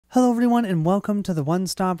Hello everyone and welcome to the One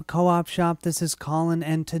Stop Co-op Shop. This is Colin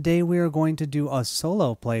and today we are going to do a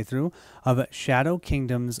solo playthrough of Shadow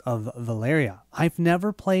Kingdoms of Valeria. I've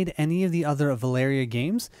never played any of the other Valeria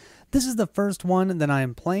games. This is the first one that I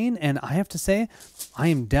am playing and I have to say I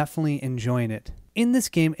am definitely enjoying it. In this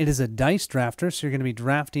game, it is a dice drafter, so you're going to be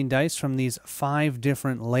drafting dice from these 5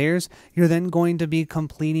 different layers. You're then going to be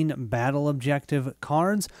completing battle objective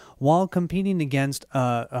cards while competing against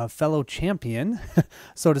a fellow champion,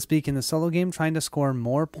 so to speak, in the solo game, trying to score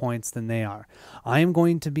more points than they are. I am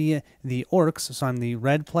going to be the orcs, so I'm the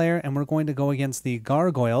red player, and we're going to go against the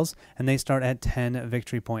gargoyles, and they start at 10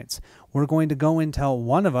 victory points. We're going to go until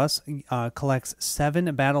one of us collects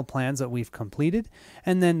 7 battle plans that we've completed,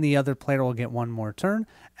 and then the other player will get one more turn.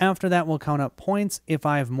 After that, we'll count up points. If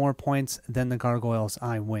I have more points than the gargoyles,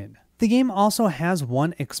 I win. The game also has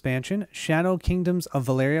one expansion, Shadow Kingdoms of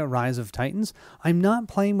Valeria Rise of Titans. I'm not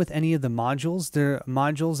playing with any of the modules. They're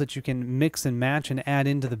modules that you can mix and match and add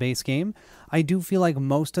into the base game. I do feel like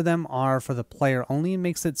most of them are for the player only and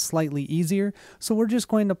makes it slightly easier, so we're just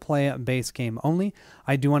going to play a base game only.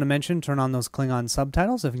 I do want to mention, turn on those Klingon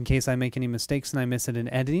subtitles if in case I make any mistakes and I miss it in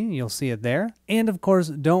editing, you'll see it there. And of course,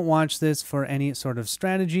 don't watch this for any sort of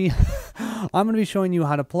strategy. I'm going to be showing you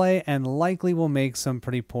how to play and likely will make some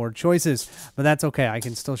pretty poor choices, but that's okay. I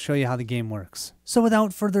can still show you how the game works. So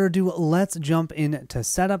without further ado, let's jump into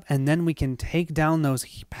setup and then we can take down those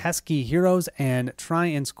pesky heroes and try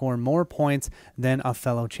and score more points than a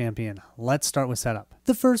fellow champion. Let's start with setup.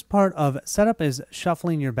 The first part of setup is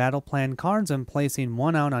shuffling your battle plan cards and placing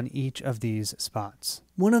one out on each of these spots.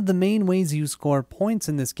 One of the main ways you score points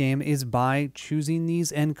in this game is by choosing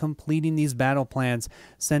these and completing these battle plans,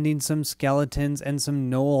 sending some skeletons and some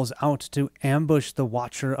gnolls out to ambush the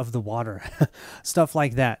Watcher of the Water, stuff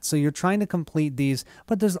like that. So you're trying to complete these,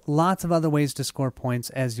 but there's lots of other ways to score points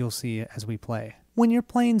as you'll see as we play. When you're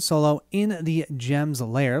playing solo, in the gems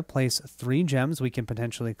layer, place 3 gems we can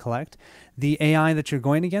potentially collect. The AI that you're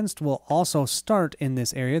going against will also start in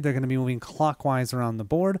this area. They're going to be moving clockwise around the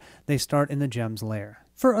board. They start in the gems layer.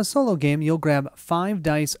 For a solo game, you'll grab 5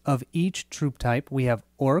 dice of each troop type. We have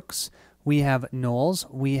orcs, we have gnolls,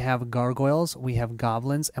 we have gargoyles, we have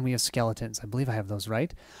goblins, and we have skeletons. I believe I have those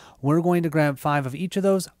right. We're going to grab 5 of each of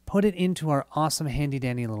those, put it into our awesome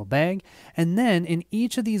handy-dandy little bag, and then in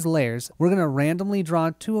each of these layers, we're going to randomly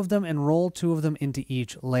draw 2 of them and roll 2 of them into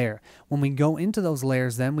each layer. When we go into those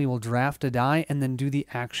layers, then we will draft a die and then do the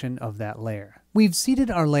action of that layer. We've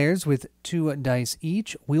seeded our layers with 2 dice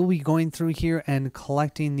each. We'll be going through here and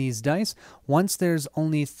collecting these dice. Once there's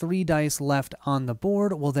only 3 dice left on the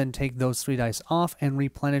board, we'll then take those 3 dice off and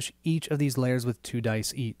replenish each of these layers with 2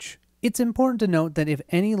 dice each. It's important to note that if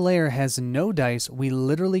any layer has no dice, we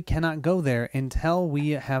literally cannot go there until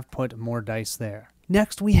we have put more dice there.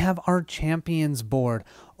 Next, we have our champions board.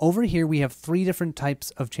 Over here, we have 3 different types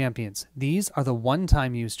of champions. These are the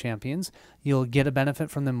one-time use champions. You'll get a benefit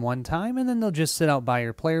from them one time, and then they'll just sit out by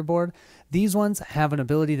your player board. These ones have an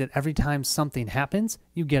ability that every time something happens,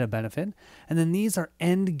 you get a benefit. And then these are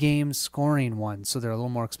end game scoring ones, so they're a little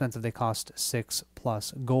more expensive. They cost 6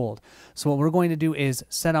 plus gold. So what we're going to do is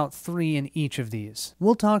set out 3 in each of these.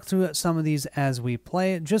 We'll talk through some of these as we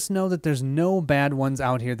play. Just know that there's no bad ones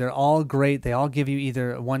out here. They're all great. They all give you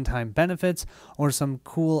either one-time benefits or some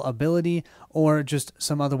cool ability or just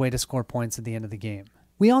some other way to score points at the end of the game.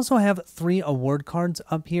 We also have 3 award cards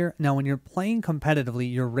up here. Now, when you're playing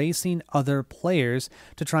competitively, you're racing other players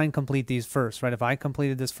to try and complete these first, right? If I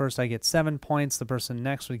completed this first, I get 7 points. The person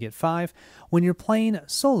next would get 5. When you're playing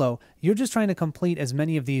solo, you're just trying to complete as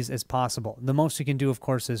many of these as possible. The most you can do, of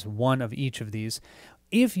course, is 1 of each of these.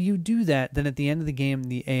 If you do that, then at the end of the game,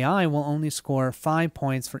 the AI will only score 5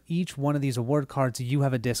 points for each one of these award cards you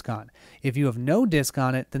have a disc on. If you have no disc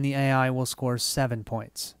on it, then the AI will score 7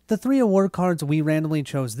 points. The 3 award cards we randomly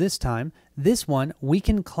chose this time, this one, we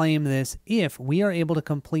can claim this if we are able to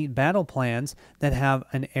complete battle plans that have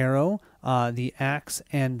an arrow, the axe,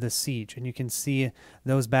 and the siege. And you can see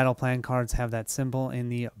those battle plan cards have that symbol in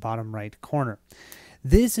the bottom right corner.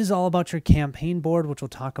 This is all about your campaign board, which we'll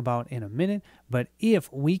talk about in a minute, but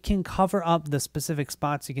if we can cover up the specific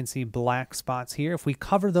spots, you can see black spots here. If we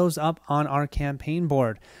cover those up on our campaign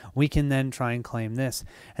board, we can then try and claim this.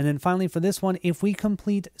 And then finally for this one, if we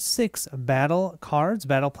complete 6 battle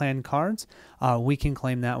plan cards, we can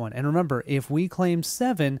claim that one. And remember, if we claim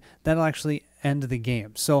 7, that'll actually end the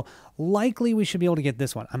game. So Likely we should be able to get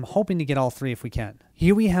this one. I'm hoping to get all 3 if we can.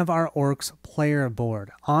 Here we have our Orcs player board.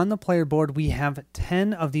 On the player board, we have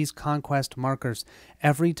 10 of these conquest markers.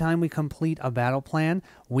 Every time we complete a battle plan,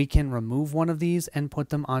 we can remove one of these and put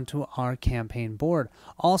them onto our campaign board.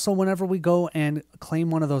 Also, whenever we go and claim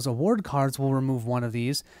one of those award cards, we'll remove one of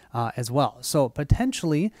these as well. So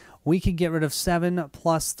potentially, we could get rid of 7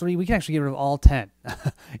 plus 3. We can actually get rid of all 10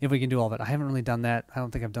 if we can do all of it. I haven't really done that. I don't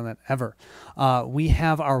think I've done that ever. We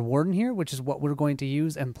have our Warden here, which is what we're going to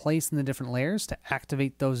use and place in the different layers to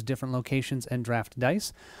activate those different locations and draft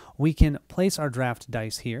dice. We can place our draft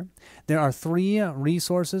dice here. There are 3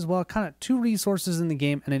 resources, well, kind of 2 resources in the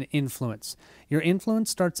game and an influence. Your influence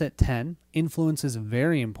starts at 10. Influence is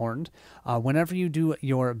very important. Whenever you do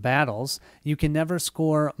your battles, you can never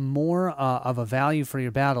score more of a value for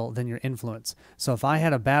your battle than your influence. So if I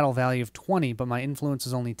had a battle value of 20, but my influence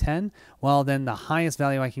is only 10, well, then the highest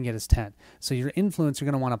value I can get is 10. So your influence, you're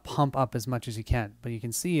going to want to pump up as much as you can. But you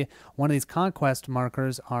can see one of these conquest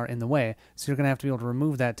markers are in the way, so you're going to have to be able to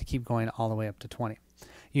remove that to keep going all the way up to 20.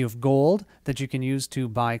 You have gold that you can use to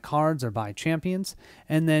buy cards or buy champions,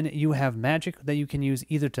 and then you have magic that you can use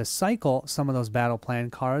either to cycle some of those battle plan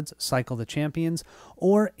cards, cycle the champions,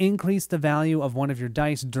 or increase the value of one of your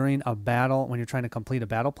dice during a battle. When you're trying to complete a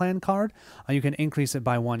battle plan card, you can increase it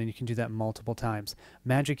by 1, and you can do that multiple times.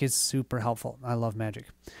 Magic is super helpful. I love magic.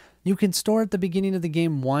 You can store at the beginning of the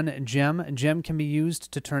game 1 gem. Gem can be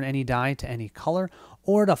used to turn any die to any color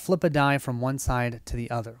or to flip a die from one side to the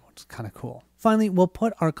other, which is kind of cool. Finally, we'll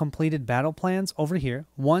put our completed battle plans over here.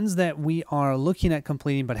 Ones that we are looking at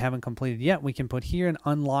completing but haven't completed yet, we can put here and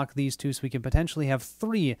unlock these 2, so we can potentially have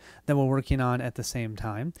 3 that we're working on at the same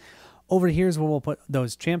time. Over here is where we'll put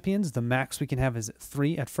those champions. The max we can have is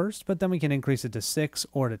 3 at first, but then we can increase it to 6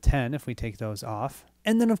 or to 10 if we take those off.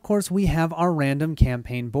 And then, of course, we have our random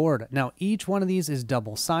campaign board. Now, each one of these is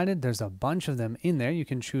double-sided. There's a bunch of them in there. You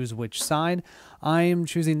can choose which side. I am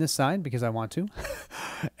choosing this side because I want to.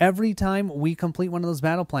 Every time we complete one of those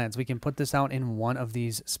battle plans, we can put this out in one of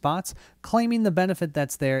these spots, claiming the benefit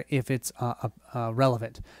that's there if it's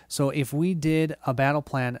relevant. So if we did a battle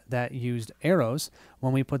plan that used arrows,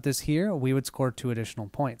 when we put this here, we would score 2 additional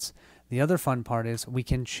points. The other fun part is we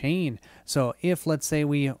can chain. So if, let's say,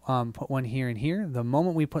 we put one here and here, the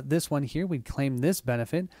moment we put this one here, we'd claim this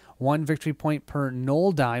benefit, 1 victory point per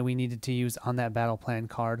null die we needed to use on that battle plan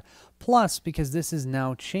card. Plus, because this is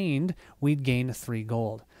now chained, we'd gain 3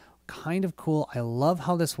 gold. Kind of cool. I love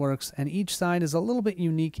how this works, and each side is a little bit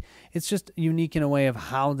unique. It's just unique in a way of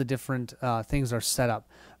how the different things are set up.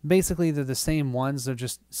 Basically, they're the same ones, they're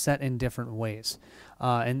just set in different ways.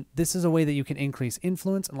 And this is a way that you can increase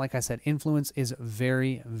influence, and like I said, influence is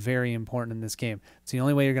very, very important in this game. It's the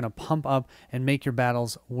only way you're going to pump up and make your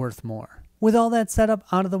battles worth more. With all that set up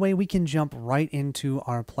out of the way, we can jump right into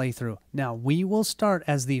our playthrough. Now, we will start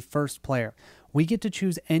as the first player. We get to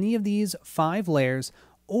choose any of these 5 layers,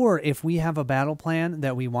 or if we have a battle plan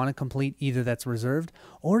that we want to complete, either that's reserved,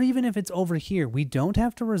 or even if it's over here, we don't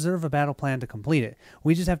have to reserve a battle plan to complete it.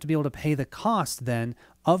 We just have to be able to pay the cost then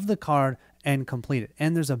of the card and complete it.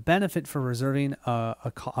 And there's a benefit for reserving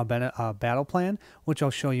a battle plan, which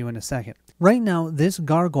I'll show you in a second. Right now, this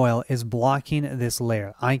gargoyle is blocking this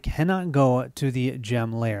layer. I cannot go to the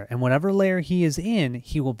gem layer, and whatever layer he is in,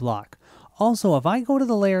 he will block. Also, if I go to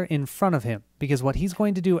the layer in front of him, because what he's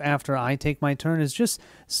going to do after I take my turn is just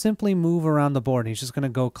simply move around the board. He's just going to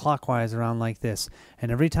go clockwise around like this. And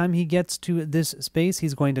every time he gets to this space,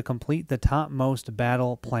 he's going to complete the topmost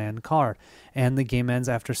battle plan card. And the game ends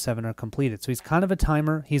after 7 are completed. So he's kind of a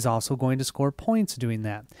timer. He's also going to score points doing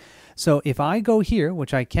that. So if I go here,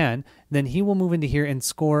 which I can, then he will move into here and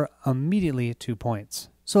score immediately 2 points.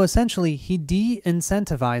 So essentially, he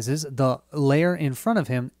de-incentivizes the layer in front of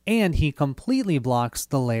him, and he completely blocks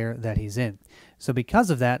the layer that he's in. So because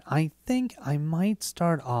of that, I think I might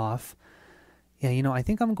start off... I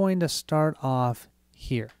think I'm going to start off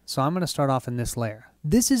here. So I'm going to start off in this layer.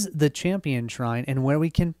 This is the champion shrine, and where we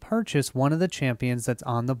can purchase one of the champions that's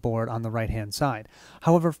on the board on the right-hand side.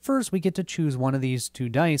 However, first we get to choose one of these 2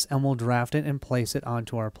 dice, and we'll draft it and place it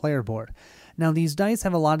onto our player board. Now, these dice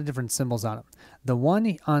have a lot of different symbols on them. The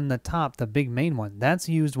one on the top, the big main one, that's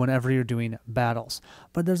used whenever you're doing battles.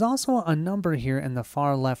 But there's also a number here in the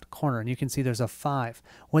far left corner, and you can see there's a 5.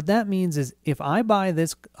 What that means is if I buy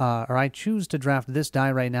this, or I choose to draft this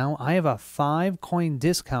die right now, I have a 5 coin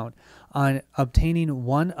discount on obtaining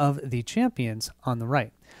one of the champions on the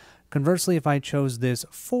right. Conversely, if I chose this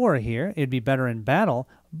 4 here, it'd be better in battle,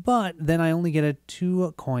 but then I only get a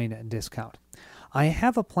 2 coin discount. I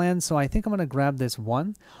have a plan, so I think I'm going to grab this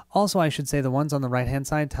one. Also, I should say the ones on the right-hand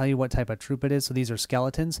side tell you what type of troop it is, so these are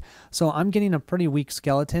skeletons. So I'm getting a pretty weak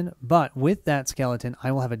skeleton, but with that skeleton,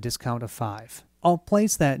 I will have a discount of 5. I'll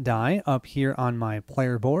place that die up here on my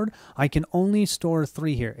player board. I can only store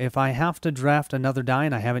 3 here. If I have to draft another die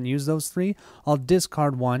and I haven't used those 3, I'll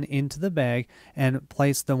discard one into the bag and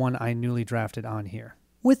place the one I newly drafted on here.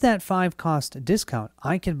 With that 5 cost discount,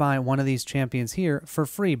 I can buy one of these champions here for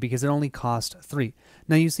free because it only cost 3.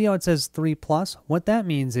 Now you see how it says 3 plus? What that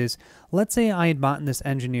means is, let's say I had bought this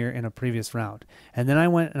engineer in a previous round, and then I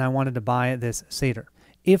went and I wanted to buy this satyr.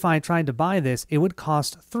 If I tried to buy this, it would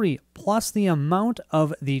cost 3 plus the amount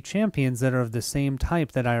of the champions that are of the same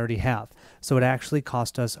type that I already have. So it actually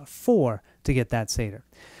cost us 4 to get that satyr.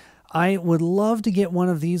 I would love to get one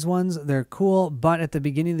of these ones. They're cool, but at the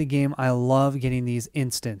beginning of the game, I love getting these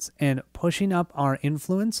instants. And pushing up our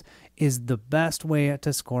influence is the best way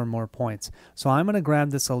to score more points. So I'm going to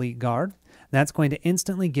grab this elite guard. That's going to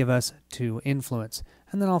instantly give us 2 influence.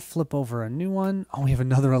 And then I'll flip over a new one. Oh, we have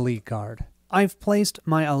another elite guard. I've placed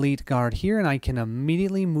my elite guard here and I can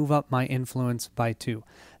immediately move up my influence by 2.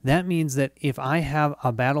 That means that if I have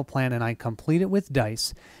a battle plan and I complete it with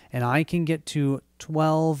dice and I can get to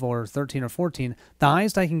 12 or 13 or 14, the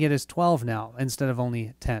highest I can get is 12 now instead of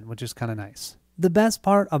only 10, which is kind of nice. The best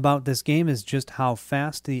part about this game is just how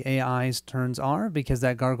fast the AI's turns are, because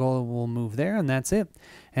that gargoyle will move there and that's it.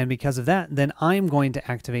 And because of that, then I'm going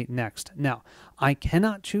to activate next. Now, I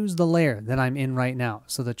cannot choose the layer that I'm in right now.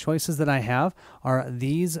 So the choices that I have are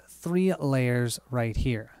these 3 layers right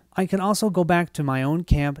here. I can also go back to my own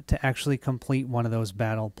camp to actually complete one of those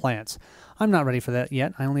battle plants. I'm not ready for that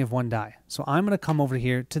yet. I only have 1 die. So I'm going to come over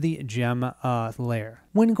here to the gem layer.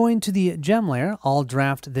 When going to the gem layer, I'll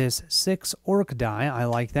draft this 6 orc die. I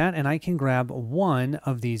like that. And I can grab 1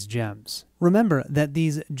 of these gems. Remember that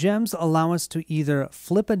these gems allow us to either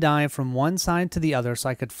flip a die from one side to the other. So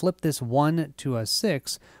I could flip this 1 to a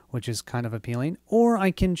 6, which is kind of appealing, or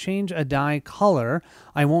I can change a die color.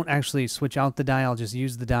 I won't actually switch out the die, I'll just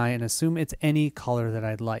use the die and assume it's any color that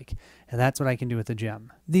I'd like. And that's what I can do with the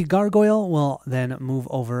gem. The gargoyle will then move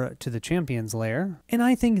over to the champions layer, and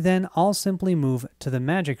I think then I'll simply move to the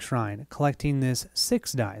magic shrine, collecting this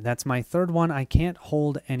 6 die. That's my 3rd one, I can't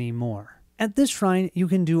hold any more. At this shrine, you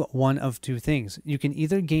can do one of 2 things. You can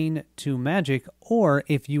either gain 2 magic, or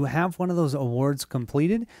if you have one of those awards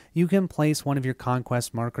completed, you can place one of your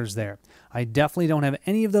conquest markers there. I definitely don't have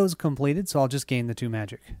any of those completed, so I'll just gain the 2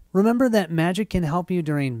 magic. Remember that magic can help you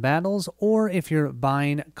during battles, or if you're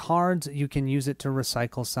buying cards, you can use it to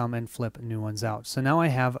recycle some and flip new ones out. So now I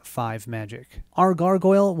have 5 magic. Our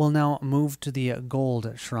gargoyle will now move to the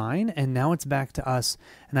gold shrine, and now it's back to us,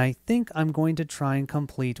 and I think I'm going to try and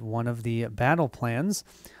complete one of the battle plans.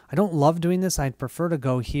 I don't love doing this. I'd prefer to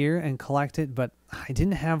go here and collect it, but I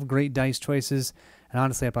didn't have great dice choices, and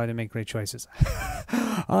honestly, I probably didn't make great choices.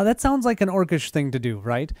 That sounds like an orcish thing to do,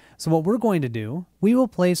 right? So what we're going to do, we will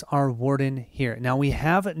place our warden here. Now, we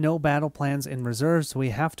have no battle plans in reserve, so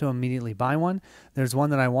we have to immediately buy one. There's one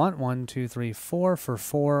that I want, 1, 2, 3, 4 for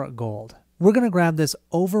 4 gold. We're going to grab this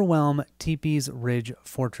Overwhelm Teepee's Ridge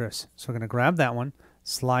Fortress. So we're going to grab that one,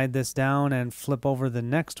 slide this down and flip over the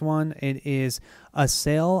next one. It is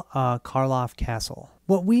Assail Karloff Castle.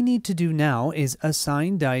 What we need to do now is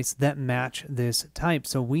assign dice that match this type.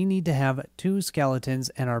 So we need to have 2 skeletons,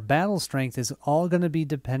 and our battle strength is all going to be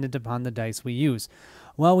dependent upon the dice we use.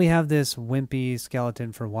 Well, we have this wimpy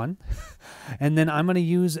skeleton for 1. And then I'm going to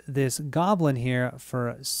use this goblin here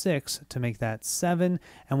for 6 to make that 7.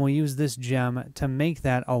 And we'll use this gem to make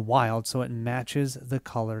that a wild so it matches the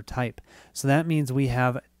color type. So that means we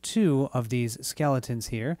have 2 of these skeletons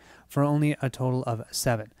here for only a total of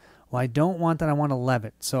 7. Well, I don't want that. I want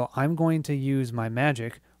 11. So I'm going to use my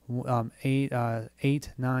magic, 8,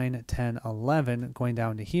 9, 10, 11, going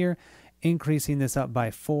down to here, increasing this up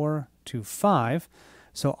by 4 to 5.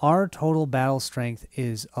 So our total battle strength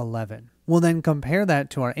is 11. We'll then compare that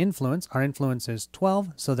to our influence. Our influence is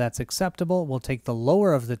 12, so that's acceptable. We'll take the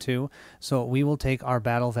lower of the 2, so we will take our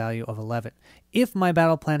battle value of 11. If my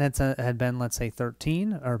battle plan had been, let's say,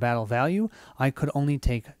 13, or battle value, I could only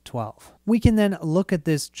take 12. We can then look at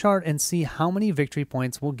this chart and see how many victory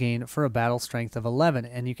points we'll gain for a battle strength of 11.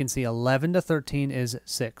 And you can see 11 to 13 is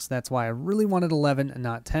 6. That's why I really wanted 11 and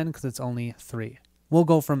not 10, because it's only 3. We'll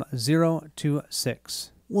go from 0 to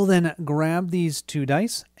 6. We'll then grab these 2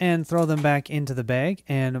 dice and throw them back into the bag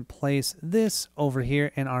and place this over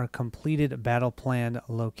here in our completed battle plan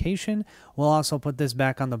location. We'll also put this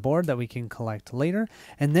back on the board that we can collect later.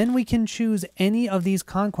 And then we can choose any of these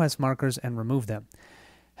conquest markers and remove them.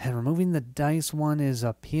 And removing the dice one is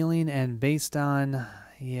appealing, and based on,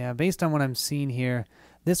 Yeah, based on what I'm seeing here,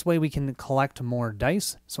 this way we can collect more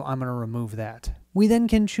dice, so I'm going to remove that. We then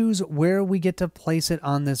can choose where we get to place it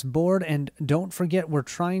on this board, and don't forget we're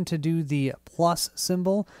trying to do the plus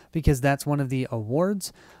symbol because that's one of the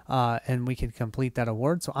awards, and we can complete that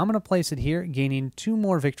award. So I'm going to place it here, gaining 2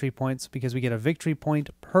 more victory points because we get a victory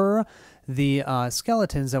point per the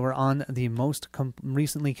skeletons that were on the most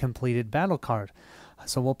recently completed battle card.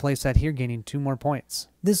 So we'll place that here, gaining 2 more points.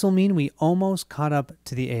 This will mean we almost caught up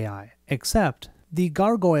to the AI, except the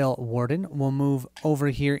Gargoyle Warden will move over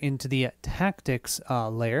here into the Tactics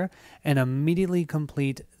layer and immediately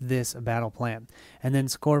complete this battle plan. And then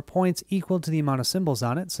score points equal to the amount of symbols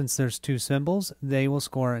on it. Since there's 2 symbols, they will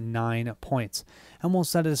score 9 points. And we'll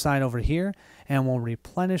set it aside over here, and we'll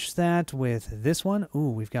replenish that with this one. Ooh,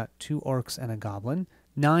 we've got 2 orcs and a goblin.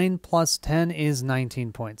 9 plus 10 is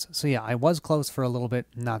 19 points. So yeah, I was close for a little bit,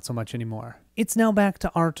 not so much anymore. It's now back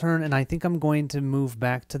to our turn, and I think I'm going to move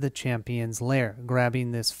back to the champion's lair,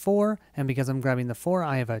 grabbing this 4, and because I'm grabbing the 4,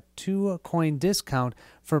 I have a 2 coin discount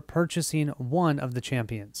for purchasing one of the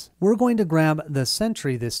champions. We're going to grab the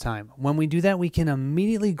sentry this time. When we do that, we can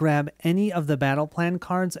immediately grab any of the battle plan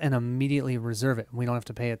cards and immediately reserve it. We don't have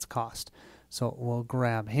to pay its cost. So we'll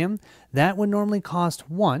grab him. That would normally cost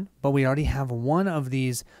 1, but we already have one of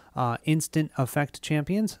these instant effect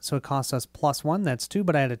champions. So it costs us +1, that's 2,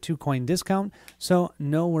 but I had a 2 coin discount. So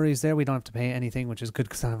no worries there. We don't have to pay anything, which is good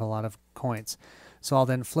because I have a lot of coins. So I'll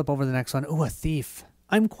then flip over the next one. Ooh, a thief.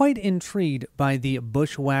 I'm quite intrigued by the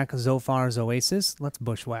Bushwhack Zophar's Oasis. Let's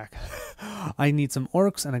bushwhack. I need some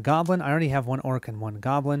orcs and a goblin. I already have 1 orc and 1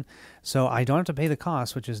 goblin, so I don't have to pay the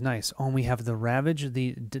cost, which is nice. Oh, and we have the Ravage,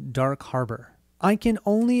 the Dark Harbor. I can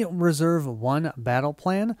only reserve 1 battle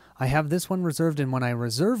plan. I have this one reserved, and when I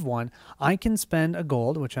reserve one, I can spend a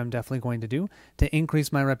gold, which I'm definitely going to do, to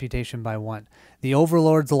increase my reputation by 1. The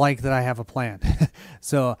overlords like that I have a plan.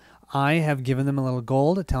 So I have given them a little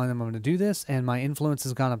gold, telling them I'm going to do this, and my influence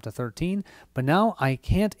has gone up to 13, but now I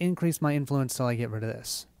can't increase my influence till I get rid of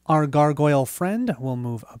this. Our gargoyle friend will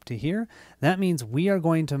move up to here. That means we are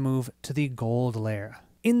going to move to the gold lair.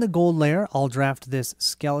 In the gold layer, I'll draft this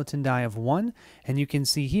skeleton die of 1, and you can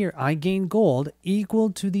see here I gain gold equal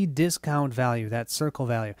to the discount value, that circle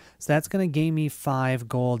value. So that's going to gain me 5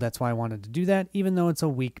 gold. That's why I wanted to do that, even though it's a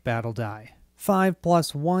weak battle die. 5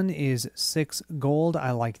 plus 1 is 6 gold.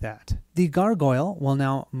 I like that. The gargoyle will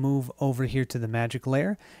now move over here to the magic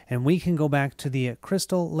layer, and we can go back to the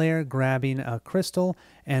crystal layer, grabbing a crystal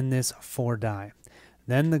and this 4 die.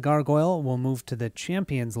 Then the gargoyle will move to the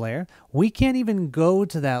champion's lair. We can't even go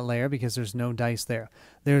to that lair because there's no dice there.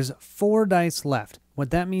 There's 4 dice left.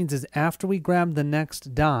 What that means is after we grab the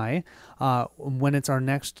next die, when it's our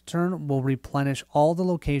next turn, we'll replenish all the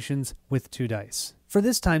locations with 2 dice. For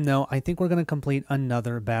this time, though, I think we're going to complete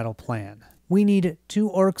another battle plan. We need 2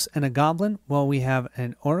 orcs and a goblin. Well, we have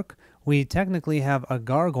an orc. We technically have a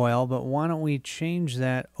gargoyle, but why don't we change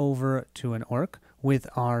that over to an orc with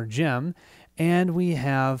our gem? And we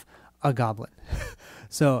have a goblin.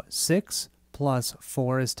 So 6 plus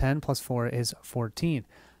 4 is 10, plus 4 is 14.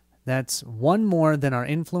 That's 1 more than our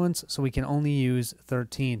influence, so we can only use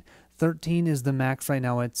 13. 13 is the max right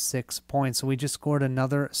now at 6 points. So we just scored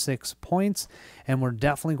another 6 points, and we're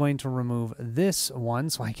definitely going to remove this one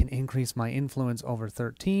so I can increase my influence over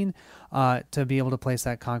 13 to be able to place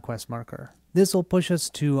that conquest marker. This will push us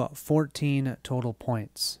to 14 total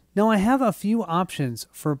points. Now I have a few options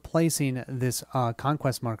for placing this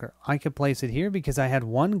conquest marker. I could place it here because I had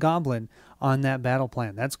 1 goblin on that battle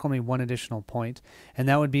plan. That's going to be 1 additional point, and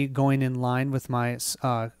that would be going in line with my,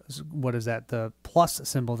 what is that, the plus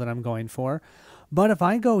symbol that I'm going for. But if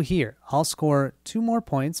I go here, I'll score 2 more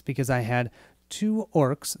points because I had 2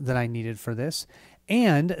 orcs that I needed for this,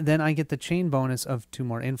 and then I get the chain bonus of 2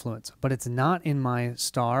 more influence. But it's not in my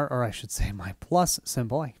star, or I should say my plus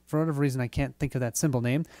symbol. For whatever reason, I can't think of that symbol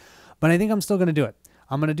name, but I think I'm still going to do it.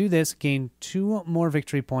 I'm going to do this, gain 2 more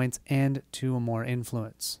victory points and 2 more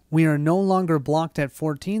influence. We are no longer blocked at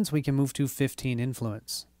 14, so we can move to 15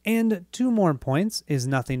 influence. And 2 more points is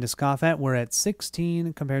nothing to scoff at. We're at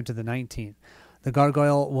 16 compared to the 19. The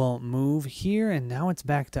gargoyle will move here, and now it's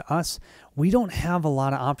back to us. We don't have a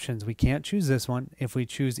lot of options. We can't choose this one. If we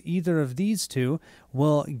choose either of these 2,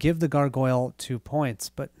 we'll give the gargoyle 2 points,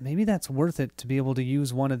 but maybe that's worth it to be able to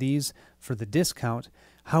use one of these for the discount.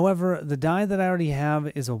 However, the die that I already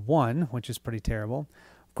have is a 1, which is pretty terrible.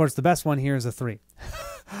 Of course, the best one here is a 3.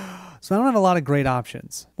 So I don't have a lot of great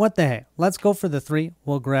options. What the hey? Let's go for the 3.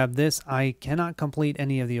 We'll grab this. I cannot complete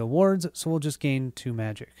any of the awards, so we'll just gain 2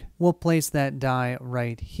 magic. We'll place that die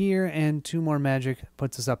right here, and 2 more magic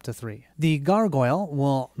puts us up to 3. The gargoyle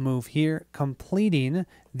will move here, completing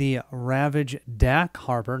the Ravage Dark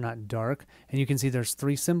Harbor, not dark. And you can see there's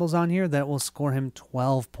 3 symbols on here that will score him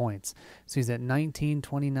 12 points. So he's at 19,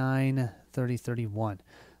 29, 30, 31.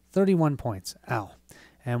 31 points. Ow.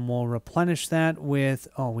 And we'll replenish that with,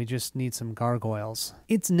 we just need some gargoyles.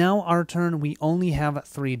 It's now our turn. We only have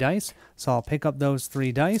 3 dice, so I'll pick up those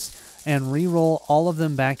 3 dice and re-roll all of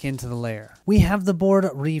them back into the lair. We have the board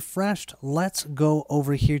refreshed. Let's go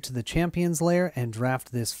over here to the champions lair and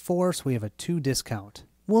draft this 4, so we have a 2 discount.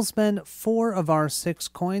 We'll spend 4 of our 6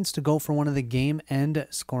 coins to go for one of the game end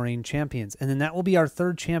scoring champions. And then that will be our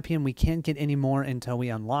 3rd champion. We can't get any more until we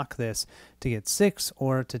unlock this to get 6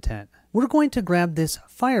 or to 10. We're going to grab this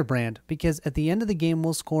Firebrand because at the end of the game,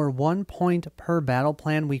 we'll score 1 point per battle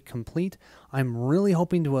plan we complete. I'm really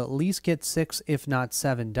hoping to at least get 6, if not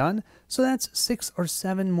 7 done. So that's 6 or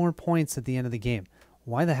 7 more points at the end of the game.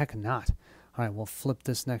 Why the heck not? All right, we'll flip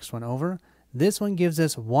this next one over. This one gives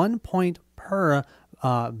us 1 point per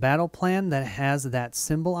battle plan that has that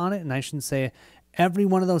symbol on it. And I should say every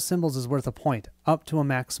one of those symbols is worth a point, up to a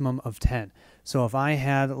maximum of 10. So if I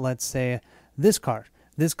had, let's say, this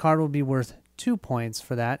card will be worth 2 points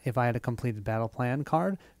for that if I had a completed battle plan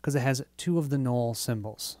card, because it has 2 of the knoll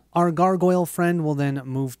symbols. Our gargoyle friend will then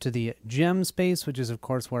move to the gem space, which is of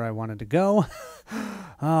course where I wanted to go.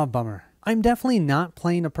 Bummer. I'm definitely not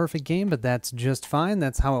playing a perfect game, but that's just fine.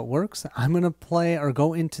 That's how it works. I'm going to play or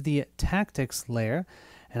go into the tactics layer,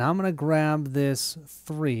 and I'm going to grab this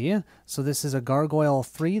 3. So this is a gargoyle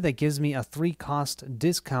 3 that gives me a 3 cost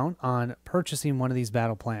discount on purchasing one of these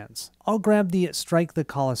battle plans. I'll grab the Strike the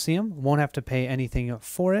Colosseum. Won't have to pay anything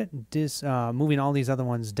for it. Moving all these other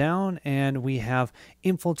ones down, and we have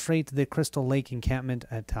Infiltrate the Crystal Lake encampment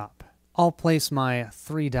at top. I'll place my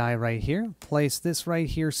 3 die right here, place this right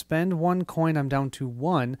here, spend 1 coin, I'm down to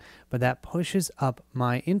 1, but that pushes up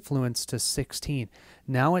my influence to 16.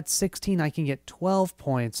 Now at 16, I can get 12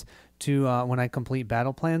 points to when I complete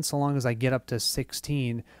battle plans, so long as I get up to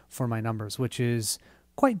 16 for my numbers, which is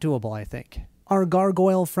quite doable, I think. Our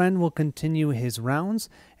gargoyle friend will continue his rounds,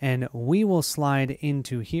 and we will slide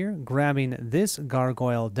into here, grabbing this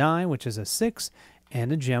gargoyle die, which is a 6,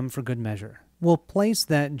 and a gem for good measure. We'll place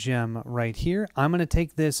that gem right here. I'm going to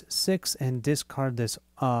take this 6 and discard this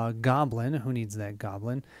goblin. Who needs that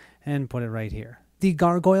goblin? And put it right here. The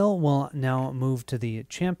gargoyle will now move to the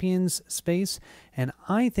champions space, and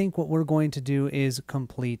I think what we're going to do is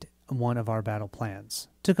complete one of our battle plans.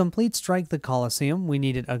 To complete Strike the Colosseum, we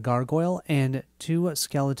needed a gargoyle and 2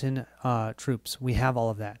 skeleton troops. We have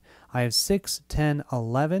all of that. I have 6, 10,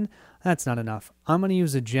 11. That's not enough. I'm going to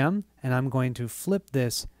use a gem, and I'm going to flip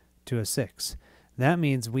this to a 6. That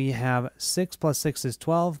means we have 6 plus 6 is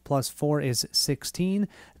 12, plus 4 is 16.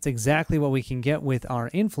 It's exactly what we can get with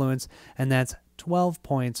our influence, and that's 12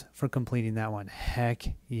 points for completing that one.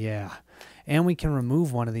 Heck yeah. And we can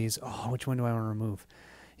remove one of these. Oh, which one do I want to remove?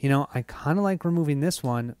 You know, I kind of like removing this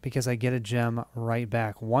one because I get a gem right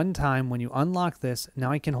back. One time when you unlock this,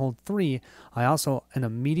 now I can hold 3. I also, an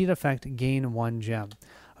immediate effect, gain 1 gem.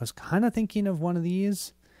 I was kind of thinking of one of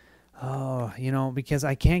these. Oh, you know, because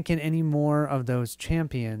I can't get any more of those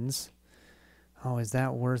champions. Oh, is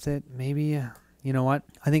that worth it? Maybe, you know what?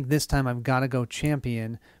 I think this time I've got to go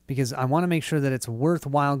champion because I want to make sure that it's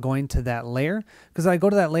worthwhile going to that lair. Because if I go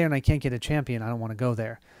to that lair and I can't get a champion, I don't want to go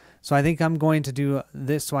there. So I think I'm going to do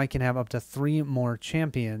this so I can have up to 3 more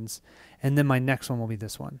champions. And then my next one will be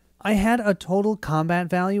this one. I had a total combat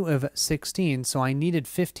value of 16, so I needed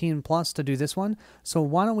 15 plus to do this one. So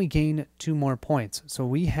why don't we gain 2 more points? So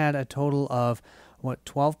we had a total of,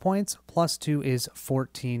 12 points? Plus 2 is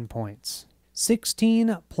 14 points.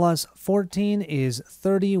 16 plus 14 is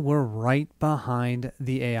 30. We're right behind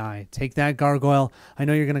the AI. Take that, gargoyle. I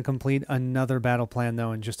know you're going to complete another battle plan,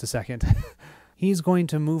 though, in just a second. He's going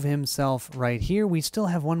to move himself right here. We still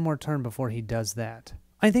have 1 more turn before he does that.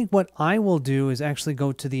 I think what I will do is actually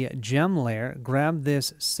go to the gem lair, grab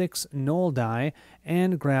this 6 knoll die,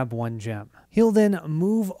 and grab 1 gem. He'll then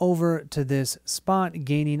move over to this spot,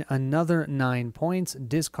 gaining another 9 points,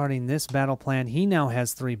 discarding this battle plan. He now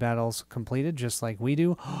has 3 battles completed, just like we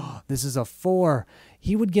do. This is a 4.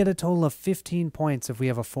 He would get a total of 15 points if we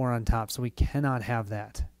have a 4 on top, so we cannot have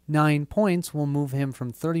that. 9 points will move him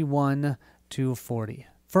from 31 to 40.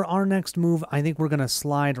 For our next move, I think we're going to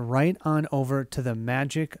slide right on over to the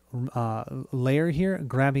magic layer here,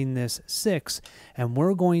 grabbing this 6, and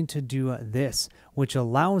we're going to do this, which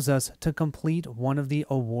allows us to complete one of the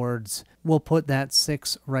awards. We'll put that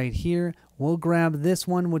 6 right here. We'll grab this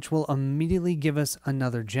one, which will immediately give us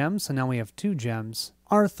another gem, so now we have 2 gems.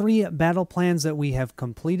 Our 3 battle plans that we have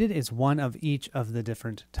completed is one of each of the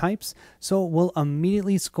different types, so we'll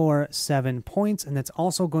immediately score 7 points, and that's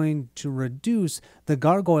also going to reduce the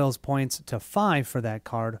gargoyle's points to 5 for that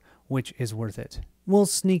card, which is worth it. We'll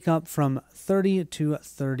sneak up from 30 to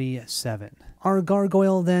 37. Our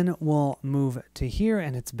gargoyle then will move to here,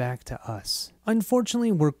 and it's back to us.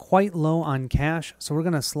 Unfortunately, we're quite low on cash, so we're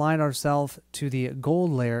going to slide ourselves to the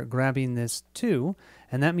gold layer, grabbing this 2,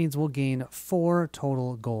 and that means we'll gain 4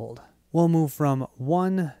 total gold. We'll move from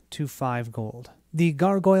 1 to 5 gold. The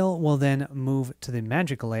gargoyle will then move to the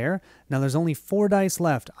magic layer. Now there's only 4 dice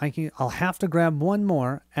left. I'll have to grab one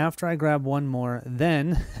more. After I grab one more,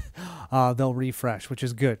 then they'll refresh, which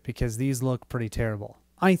is good because these look pretty terrible.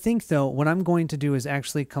 I think, though, what I'm going to do is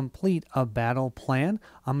actually complete a battle plan.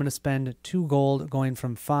 I'm going to spend 2 gold going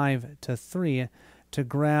from 5 to 3 to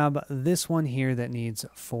grab this one here that needs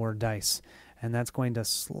 4 dice. And that's going to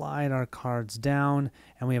slide our cards down,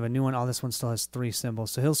 and we have a new one. Oh, this one still has 3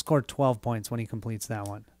 symbols, so he'll score 12 points when he completes that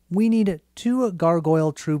one. We need 2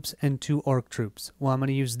 gargoyle troops and 2 orc troops. Well, I'm going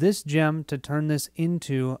to use this gem to turn this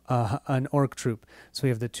into an orc troop. So we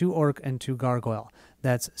have the 2 orc and 2 gargoyle.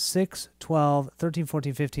 That's 6, 12, 13,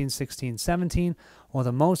 14, 15, 16, 17. Well,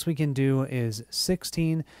 the most we can do is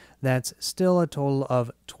 16. That's still a total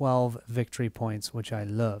of 12 victory points, which I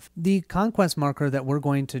love. The conquest marker that we're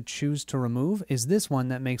going to choose to remove is this one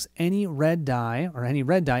that makes any red die,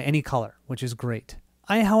 any color, which is great.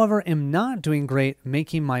 I, however, am not doing great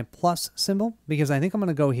making my plus symbol because I think I'm going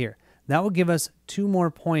to go here. That will give us 2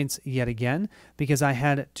 more points yet again because I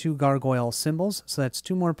had 2 gargoyle symbols. So that's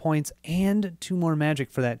 2 more points and 2 more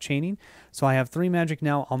magic for that chaining. So I have 3 magic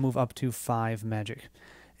now. I'll move up to 5 magic.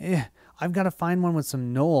 I've got to find one with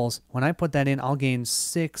some knolls. When I put that in, I'll gain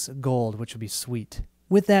 6 gold, which will be sweet.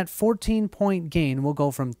 With that 14-point gain, we'll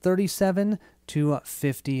go from 37 to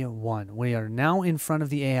 51. We are now in front of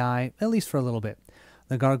the AI, at least for a little bit.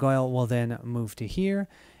 The gargoyle will then move to here.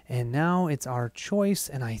 And now it's our choice,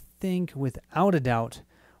 and I think without a doubt,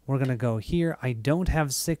 we're going to go here. I don't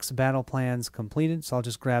have 6 battle plans completed, so I'll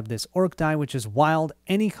just grab this orc die, which is wild,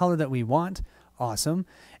 any color that we want. Awesome.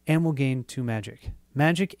 And we'll gain 2 magic.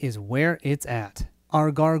 Magic is where it's at.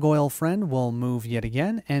 Our gargoyle friend will move yet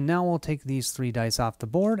again, and now we'll take these 3 dice off the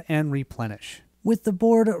board and replenish. With the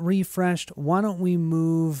board refreshed, why don't we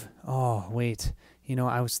move... Oh, wait. You know,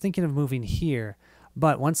 I was thinking of moving here.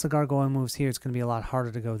 But once the gargoyle moves here, it's going to be a lot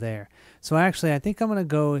harder to go there. So actually, I think I'm going to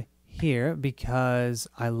go here because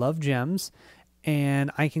I love gems, and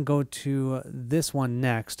I can go to this one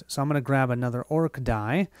next. So I'm going to grab another orc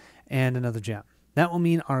die and another gem. That will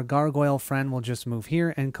mean our gargoyle friend will just move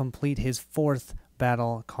here and complete his 4th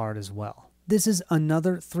battle card as well. This is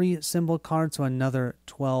another 3 symbol card, so another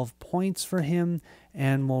 12 points for him,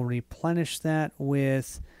 and we'll replenish that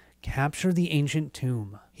with... Capture the Ancient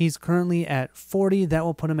Tomb. He's currently at 40. That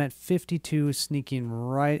will put him at 52, sneaking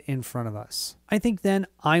right in front of us. I think then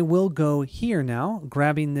I will go here now,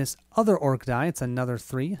 grabbing this other orc die. It's another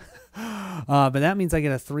 3. But that means I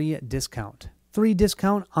get a 3 discount. 3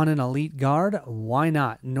 discount on an elite guard. Why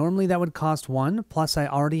not? Normally that would cost 1, plus I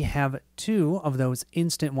already have 2 of those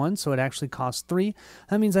instant ones, so it actually costs 3.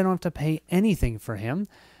 That means I don't have to pay anything for him.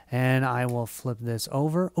 And I will flip this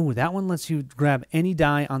over. Oh, that one lets you grab any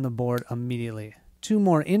die on the board immediately. 2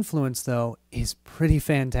 more influence, though, is pretty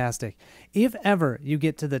fantastic. If ever you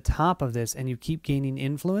get to the top of this and you keep gaining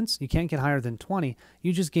influence, you can't get higher than 20,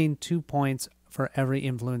 you just gain 2 points for every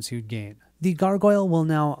influence you'd gain. The gargoyle will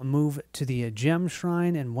now move to the gem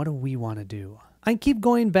shrine, and what do we want to do? I keep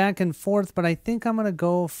going back and forth, but I think I'm going to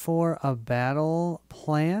go for a battle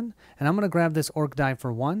plan. And I'm going to grab this orc die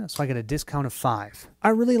for 1, so I get a discount of 5. I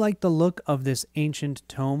really like the look of this ancient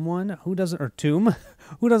tome one. Who doesn't, or tomb?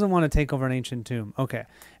 Who doesn't want to take over an ancient tomb? Okay.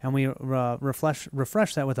 And we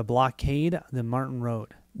refresh that with a blockade, the Martin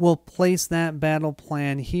Road. We'll place that battle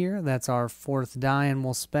plan here. That's our 4th die, and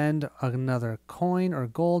we'll spend another coin or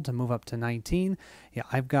gold to move up to 19. Yeah,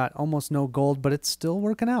 I've got almost no gold, but it's still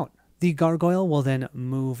working out. The gargoyle will then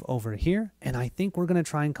move over here, and I think we're going to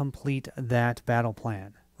try and complete that battle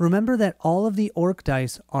plan. Remember that all of the orc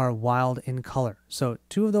dice are wild in color. So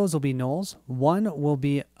 2 of those will be gnolls, 1 will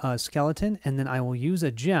be a skeleton, and then I will use a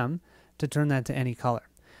gem to turn that to any color.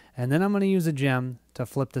 And then I'm going to use a gem to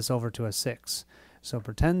flip this over to a 6. So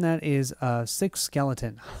pretend that is a 6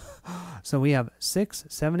 skeleton. So we have 6,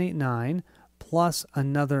 7, 8, 9, plus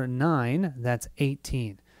another 9, that's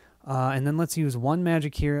 18. And then let's use one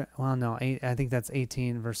magic here. Well, no, I think that's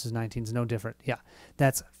 18 versus 19 is no different. Yeah,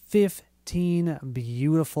 that's 15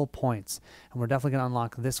 beautiful points. And we're definitely going to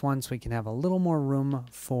unlock this one so we can have a little more room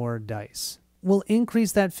for dice. We'll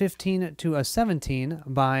increase that 15 to a 17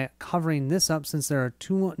 by covering this up since there are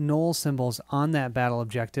 2 null symbols on that battle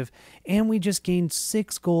objective. And we just gained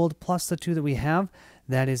 6 gold plus the 2 that we have.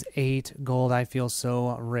 That is 8 gold. I feel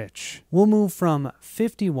so rich. We'll move from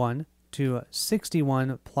 51 to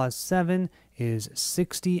 61 plus 7 is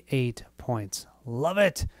 68 points. Love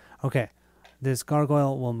it. Okay, this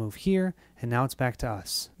gargoyle will move here, and now it's back to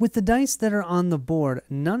us. With the dice that are on the board,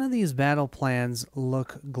 none of these battle plans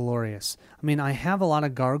look glorious. I mean, I have a lot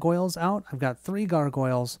of gargoyles out. I've got 3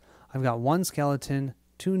 gargoyles. I've got 1 skeleton,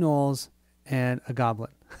 2 gnolls, and a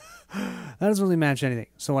goblin. That doesn't really match anything.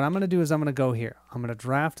 So what I'm going to do is I'm going to go here. I'm going to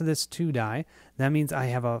draft this 2 die. That means I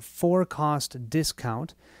have a 4 cost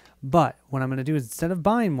discount. But what I'm going to do is instead of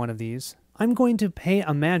buying one of these, I'm going to pay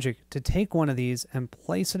a magic to take one of these and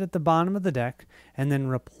place it at the bottom of the deck and then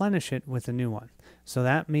replenish it with a new one. So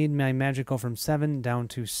that made my magic go from 7 down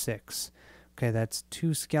to 6. Okay, that's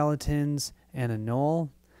 2 skeletons and a gnoll.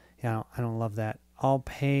 Yeah, I don't love that. I'll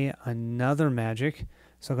pay another magic.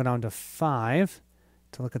 So I'll go down to 5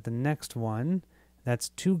 to look at the next one. That's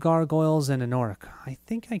 2 gargoyles and an orc. I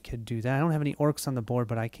think I could do that. I don't have any orcs on the board,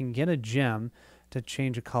 but I can get a gem to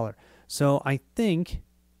change a color. So I think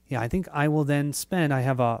I will then spend, I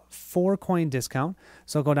have a 4 coin discount,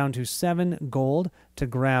 so I'll go down to 7 gold to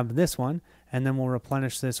grab this one, and then we'll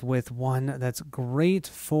replenish this with one that's great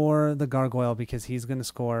for the gargoyle because he's going to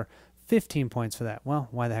score 15 points for that. Well,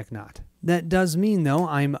 why the heck not? That does mean, though,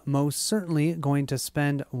 I'm most certainly going to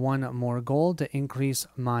spend 1 more gold to increase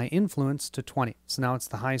my influence to 20. So now it's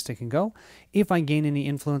the highest it can go. If I gain any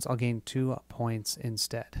influence, I'll gain 2 points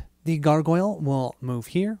instead. The gargoyle will move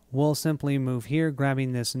here. We'll simply move here,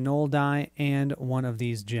 grabbing this null die and one of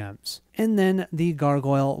these gems. And then the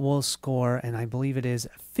gargoyle will score, and I believe it is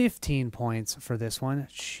 15 points for this one.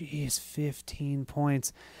 Jeez, 15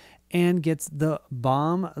 points. And gets the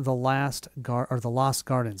bomb, the Lost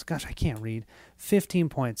Gardens. Gosh, I can't read. 15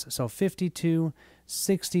 points. So 52,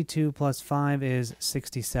 62 plus 5 is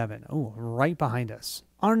 67. Oh, right behind us.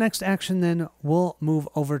 Our next action then, we'll move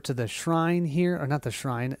over to the shrine here, or not the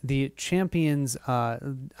shrine, the champion's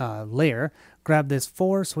lair. Grab this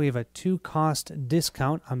 4, so we have a 2 cost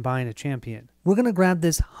discount on buying a champion. We're going to grab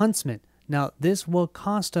this huntsman. Now, this will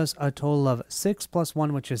cost us a total of 6 plus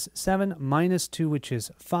 1, which is 7, minus 2, which is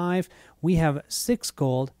 5. We have 6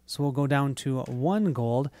 gold, so we'll go down to 1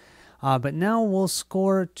 gold. But now we'll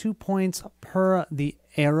score 2 points per the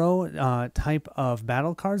arrow type of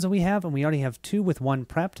battle cards that we have, and we already have 2 with 1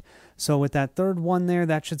 prepped. So with that third one there,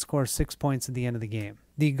 that should score 6 points at the end of the game.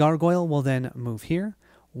 The gargoyle will then move here.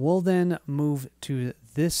 We'll then move to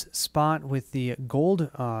this spot with the gold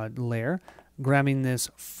lair, grabbing this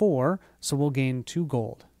 4, so we'll gain 2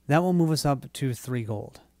 gold. That will move us up to 3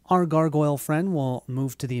 gold. Our gargoyle friend will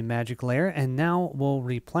move to the magic lair, and now we'll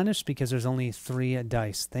replenish because there's only 3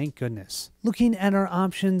 dice. Thank goodness. Looking at our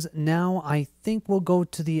options now, I think we'll go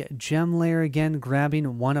to the gem lair again,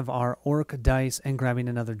 grabbing one of our orc dice and grabbing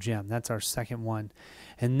another gem. That's our second one.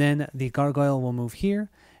 And then the gargoyle will move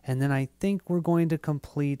here, and then I think we're going to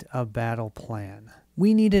complete a battle plan.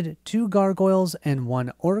 We needed 2 gargoyles and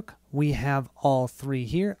 1 orc. We have all 3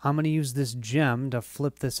 here. I'm going to use this gem to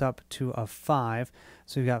flip this up to a 5.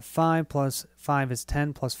 So we've got 5 plus 5 is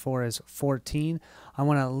 10 plus 4 is 14. I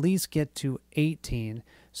want to at least get to 18.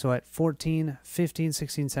 So at 14, 15,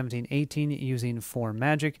 16, 17, 18 using 4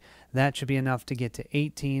 magic, that should be enough to get to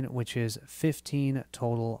 18, which is 15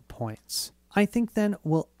 total points. I think then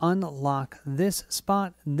we'll unlock this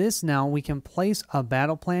spot. This now we can place a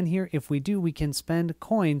battle plan here. If we do, we can spend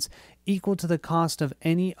coins equal to the cost of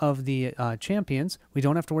any of the champions. We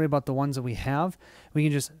don't have to worry about the ones that we have. We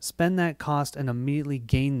can just spend that cost and immediately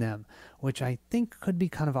gain them, which I think could be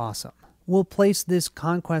kind of awesome. We'll place this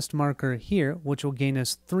conquest marker here, which will gain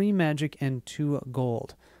us 3 magic and 2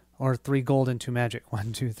 gold. Or 3 gold and 2 magic.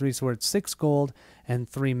 1, 2, 3. So we're at 6 gold and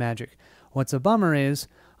 3 magic. What's a bummer is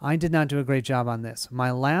I did not do a great job on this. My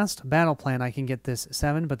last battle plan, I can get this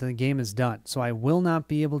 7, but the game is done. So I will not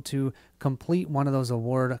be able to complete one of those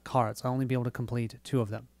award cards. I'll only be able to complete 2 of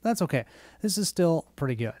them. That's okay. This is still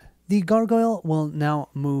pretty good. The gargoyle will now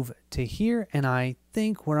move to here, and I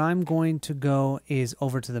think where I'm going to go is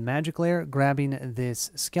over to the magic lair, grabbing this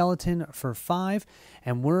skeleton for 5,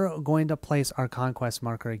 and we're going to place our conquest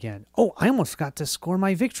marker again. Oh, I almost forgot to score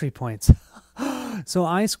my victory points. So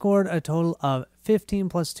I scored a total of 15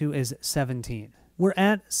 plus 2 is 17. We're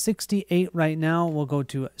at 68 right now. We'll go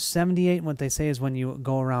to 78. What they say is when you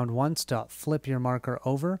go around once to flip your marker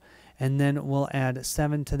over, and then we'll add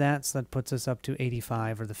 7 to that, so that puts us up to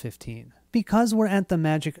 85 or the 15. Because we're at the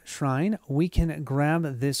Magic Shrine, we can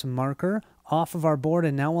grab this marker off of our board,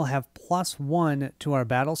 and now we'll have +1 to our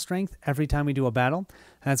battle strength every time we do a battle.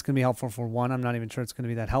 That's going to be helpful for 1. I'm not even sure it's going to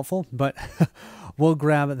be that helpful, but we'll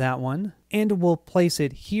grab that one, and we'll place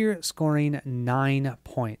it here, scoring 9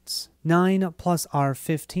 points. 9 plus our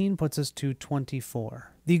 15 puts us to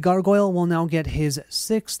 24. The Gargoyle will now get his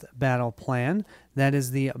 6th battle plan. That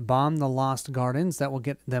is the Bomb the Lost Gardens. That will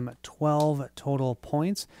get them 12 total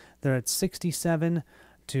points. They're at 67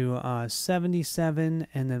 to 77,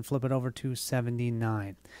 and then flip it over to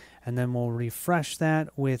 79. And then we'll refresh that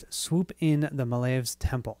with Swoop in the Malev's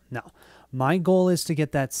Temple. Now, my goal is to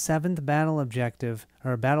get that 7th battle objective,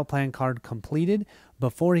 or battle plan card, completed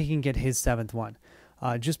before he can get his 7th one.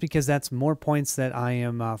 Just because that's more points that I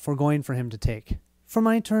am foregoing for him to take. For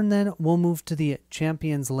my turn then, we'll move to the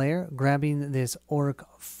Champion's Lair, grabbing this Orc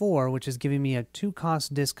 4, which is giving me a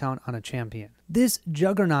 2-cost discount on a champion. This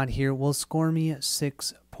Juggernaut here will score me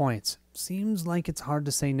 6 points. Seems like it's hard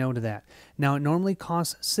to say no to that. Now, it normally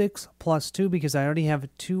costs 6 plus 2 because I already have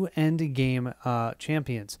 2 end game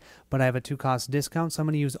champions, but I have a 2-cost discount, so I'm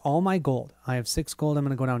going to use all my gold. I have 6 gold. I'm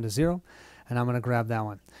going to go down to 0. And I'm going to grab that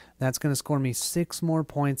one. That's going to score me 6 more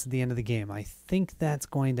points at the end of the game. I think that's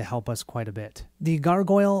going to help us quite a bit. The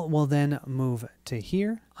Gargoyle will then move to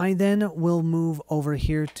here. I then will move over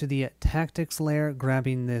here to the Tactics Lair,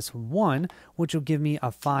 grabbing this 1, which will give me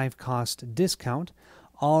a 5-cost discount.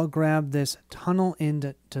 I'll grab this Tunnel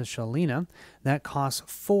into Shalina. That costs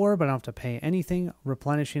 4, but I don't have to pay anything.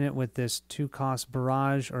 Replenishing it with this 2-cost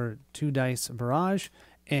barrage, or 2-dice barrage.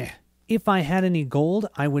 If I had any gold,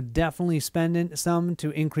 I would definitely spend some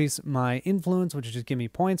to increase my influence, which would just give me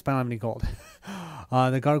points, but I don't have any gold.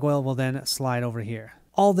 The Gargoyle will then slide over here.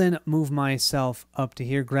 I'll then move myself up to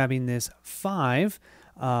here, grabbing this 5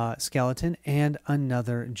 skeleton and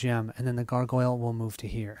another gem, and then the Gargoyle will move to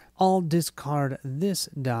here. I'll discard this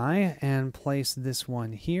die and place this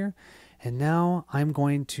one here, and now I'm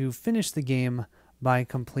going to finish the game by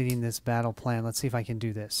completing this battle plan. Let's see if I can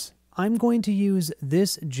do this. I'm going to use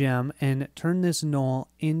this gem and turn this gnoll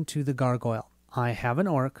into the Gargoyle. I have an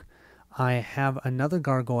Orc. I have another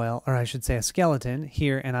Gargoyle, or I should say a skeleton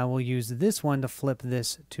here, and I will use this one to flip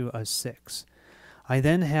this to a 6. I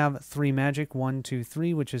then have 3 magic, 1, 2,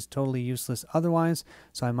 3, which is totally useless otherwise,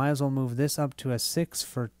 so I might as well move this up to a 6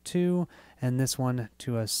 for 2, and this one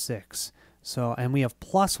to a 6. So, and we have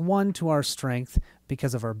 +1 to our strength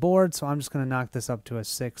because of our board, so I'm just going to knock this up to a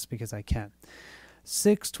 6 because I can.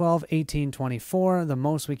 6, 12, 18, 24. The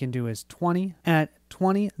most we can do is 20. At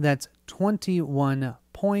 20, that's 21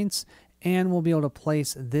 points, and we'll be able to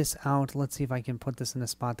place this out. Let's see if I can put this in a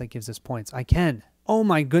spot that gives us points. I can. Oh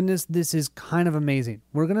my goodness, this is kind of amazing.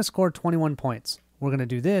 We're going to score 21 points. We're going to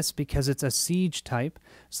do this because it's a siege type,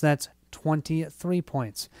 so that's 23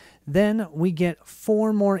 points. Then we get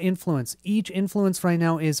 4 more influence. Each influence right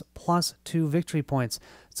now is +2 victory points.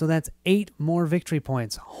 So that's 8 more victory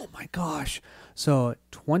points. Oh my gosh. So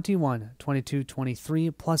 21, 22,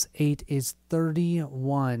 23 plus 8 is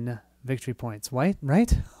 31 victory points. Right?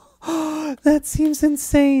 That seems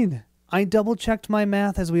insane. I double-checked my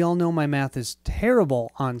math. As we all know, my math is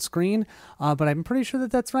terrible on screen, but I'm pretty sure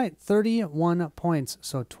that that's right. 31 points.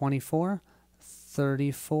 So 24,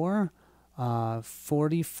 34,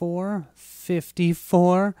 44,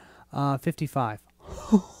 54, 55.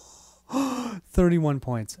 31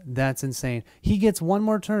 points. That's insane. He gets 1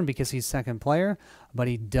 more turn because he's second player, but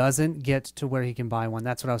he doesn't get to where he can buy one.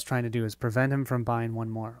 That's what I was trying to do, is prevent him from buying 1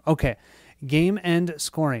 more. Okay, game end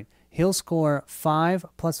scoring. He'll score 5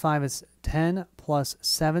 plus 5 is 10 plus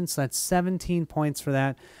 7, so that's 17 points for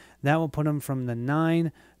that. That will put him from the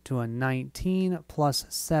 9 to a 19 plus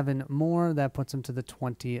 7 more. That puts him to the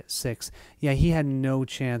 26. Yeah, he had no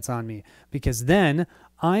chance on me because then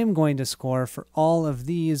I'm going to score for all of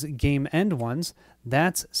these game end ones.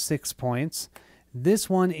 That's 6 points. This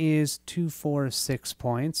one is 2, 4, 6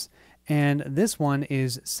 points. And this one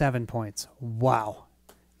is 7 points. Wow.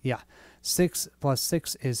 Yeah. 6 plus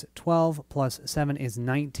 6 is 12 plus 7 is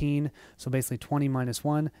 19. So basically 20 minus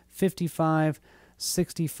 1, 55,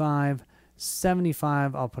 65,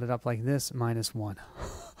 75. I'll put it up like this, minus 1.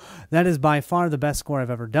 That is by far the best score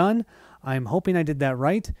I've ever done. I'm hoping I did that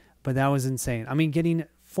right, but that was insane. I mean, getting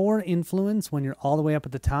 4 influence when you're all the way up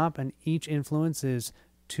at the top and each influence is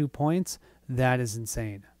 2 points, That is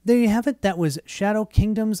insane. There you have it. That was Shadow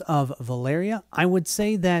Kingdoms of Valeria. I would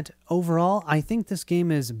say that overall, I think this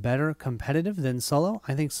game is better competitive than solo.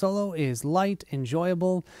 I think solo is light,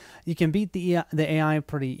 enjoyable. You can beat the AI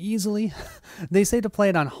pretty easily. They say to play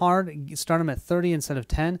it on hard, start him at 30 instead of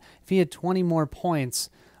 10. If he had 20 more points,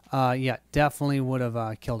 yeah, definitely would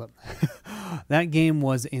have killed him. That game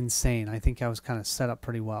was insane. I think I was kind of set up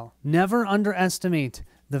pretty well. Never underestimate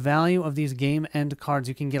the value of these game end cards.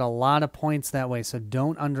 You can get a lot of points that way, so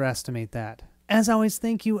don't underestimate that. As always,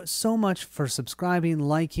 thank you so much for subscribing,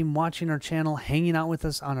 liking, watching our channel, hanging out with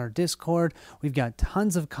us on our Discord. We've got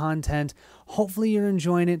tons of content. Hopefully you're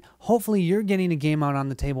enjoying it. Hopefully you're getting a game out on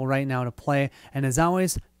the table right now to play. And as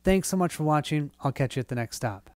always, thanks so much for watching. I'll catch you at the next stop.